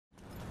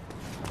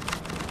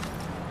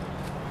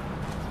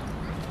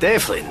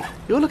Devlin,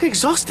 you look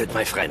exhausted,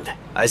 my friend.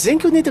 I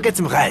think you need to get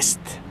some rest.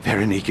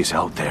 Veronique is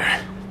out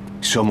there.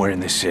 Somewhere in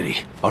this city.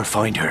 I'll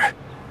find her.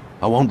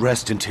 I won't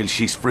rest until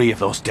she's free of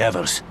those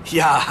devils.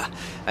 Yeah,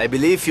 I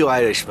believe you,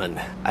 Irishman.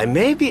 I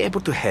may be able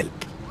to help.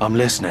 I'm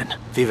listening.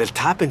 We will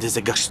tap into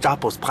the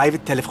Gestapo's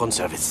private telephone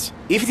service.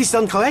 If it is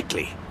done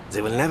correctly,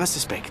 they will never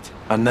suspect.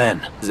 And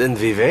then? Then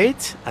we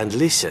wait and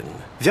listen.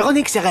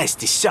 Veronique's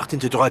arrest is certain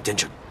to draw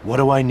attention. What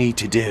do I need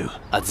to do?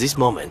 At this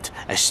moment,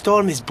 a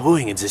storm is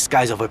brewing in the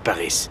skies over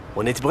Paris.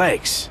 When it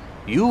breaks,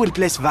 you will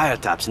place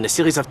wiretaps in a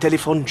series of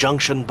telephone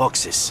junction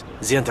boxes.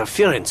 The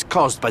interference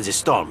caused by the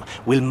storm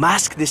will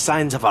mask the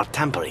signs of our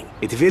tampering.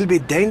 It will be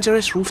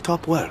dangerous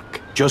rooftop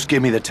work. Just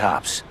give me the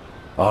taps.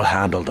 I'll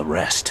handle the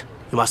rest.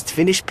 You must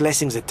finish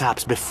placing the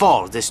taps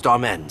before the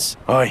storm ends.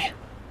 Aye.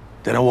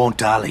 Then I won't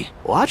dally.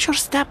 Watch your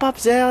step up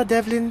there,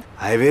 Devlin.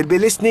 I will be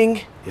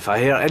listening. If I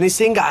hear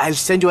anything, I'll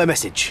send you a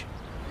message.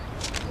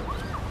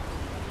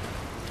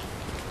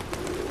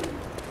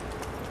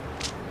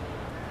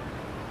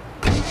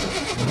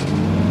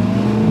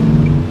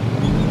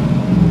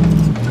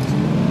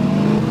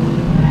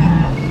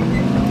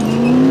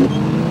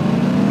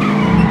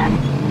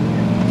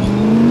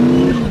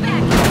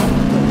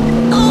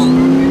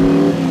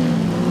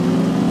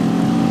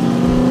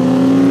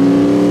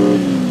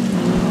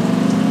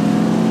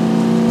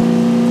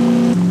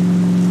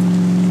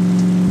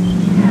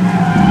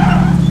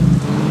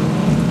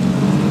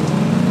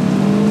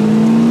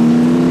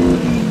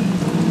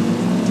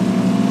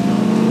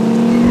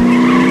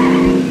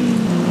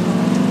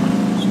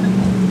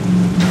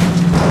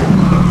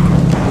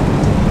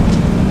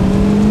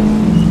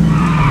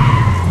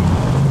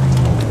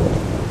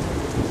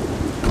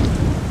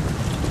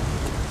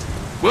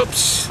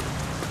 Whoops!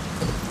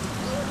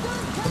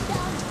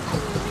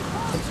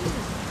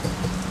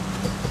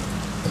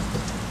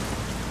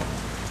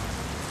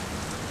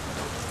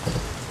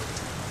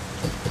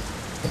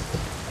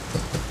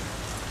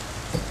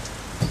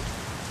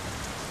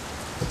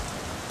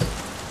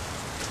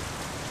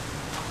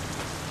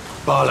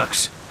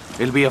 Bollocks.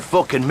 It'll be a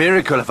fucking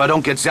miracle if I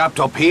don't get zapped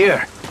up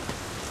here.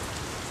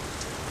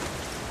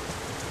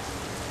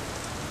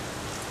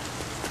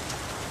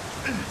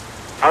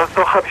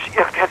 Also hab ich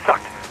ihr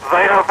gesagt,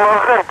 weiter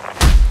voran.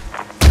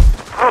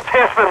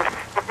 Protesten!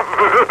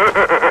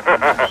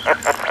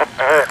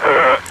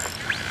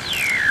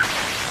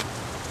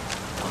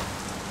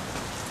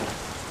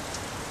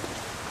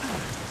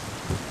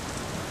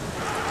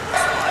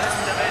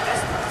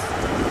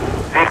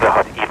 Sicher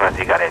hat jemand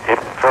Zigarette,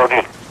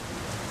 Froggy.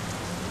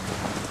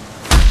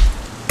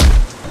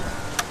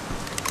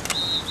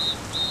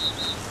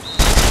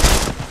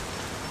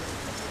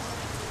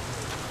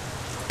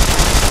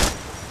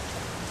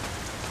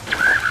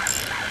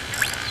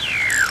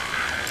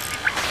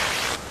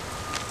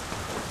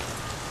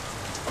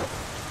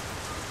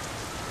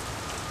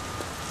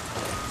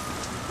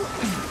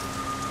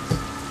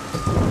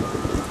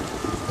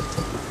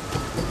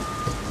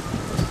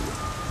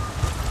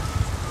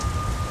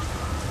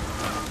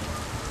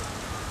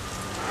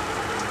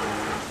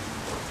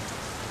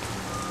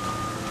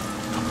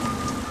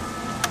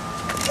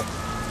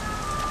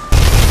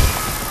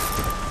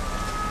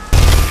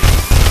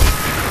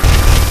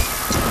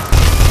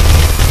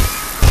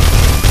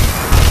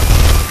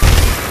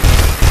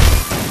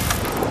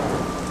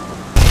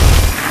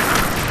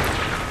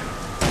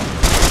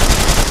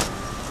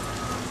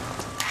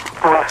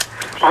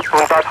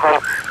 Und da dran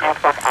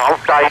irgendwas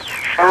aufsteigt,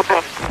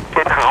 schütteln,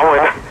 den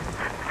Hauen.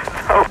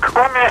 So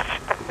komisch.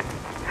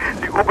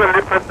 Die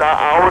Oberlippe sah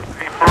aus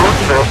wie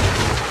Blut.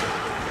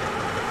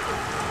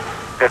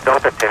 Der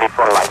dort der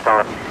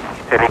Telefonleiter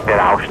ist direkt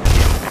berauscht.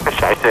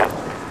 Scheiße.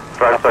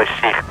 Freut euch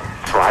Schicht.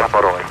 Zwei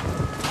vor euch.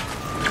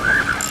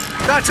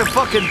 That's a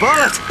fucking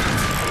bullet!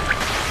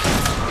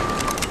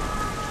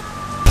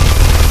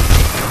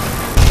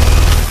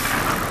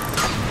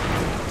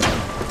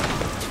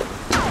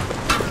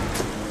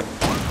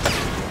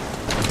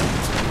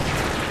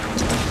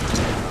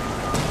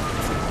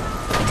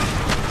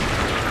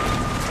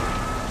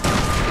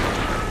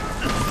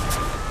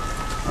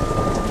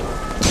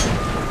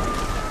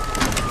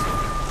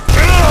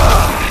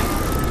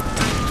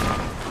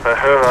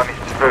 Verhörer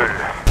nicht Müll.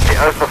 Die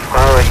alte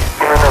Frau ist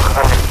immer noch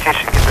an den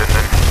Tischen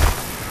gebunden.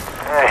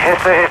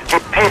 Hesse ist die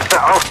Pizza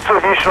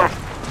aufzuwischen.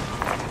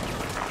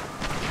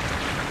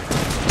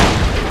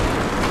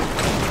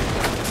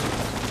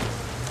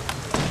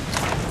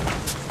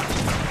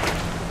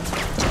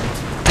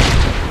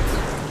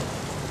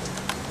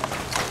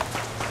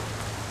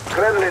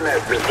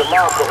 Cleanliness is the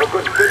mark of a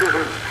good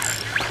citizen.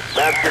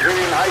 Bad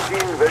civilian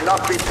hygiene will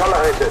not be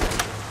tolerated.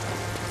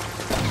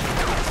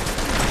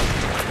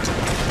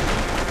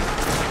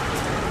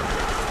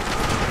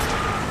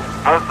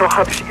 Also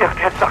hab ich ihr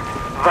gesagt,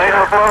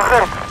 weiter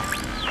voran.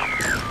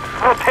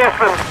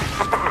 Protesten!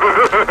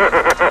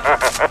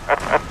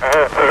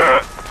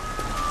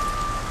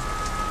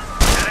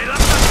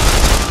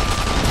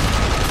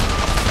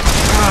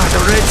 The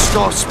red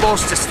stuff's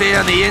supposed to stay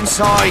on the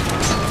inside.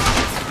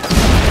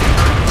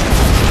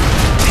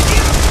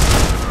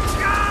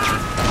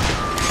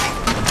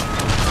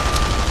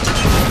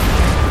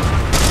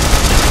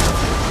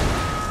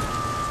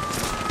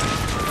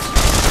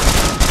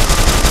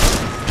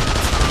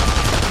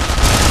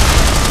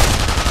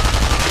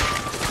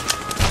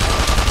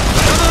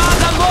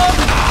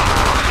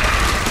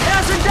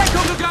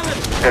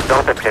 Der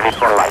dort der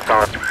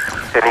Telefonleiter.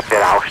 Der liegt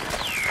der rauscht.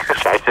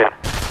 Scheiße.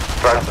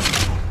 Was?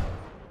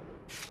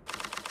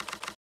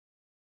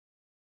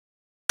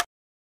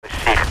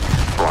 Sicht.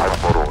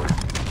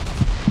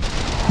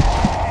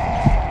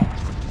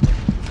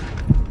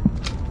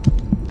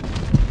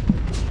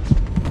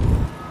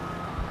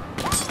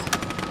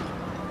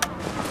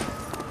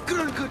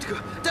 Gut,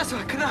 das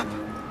war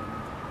knapp.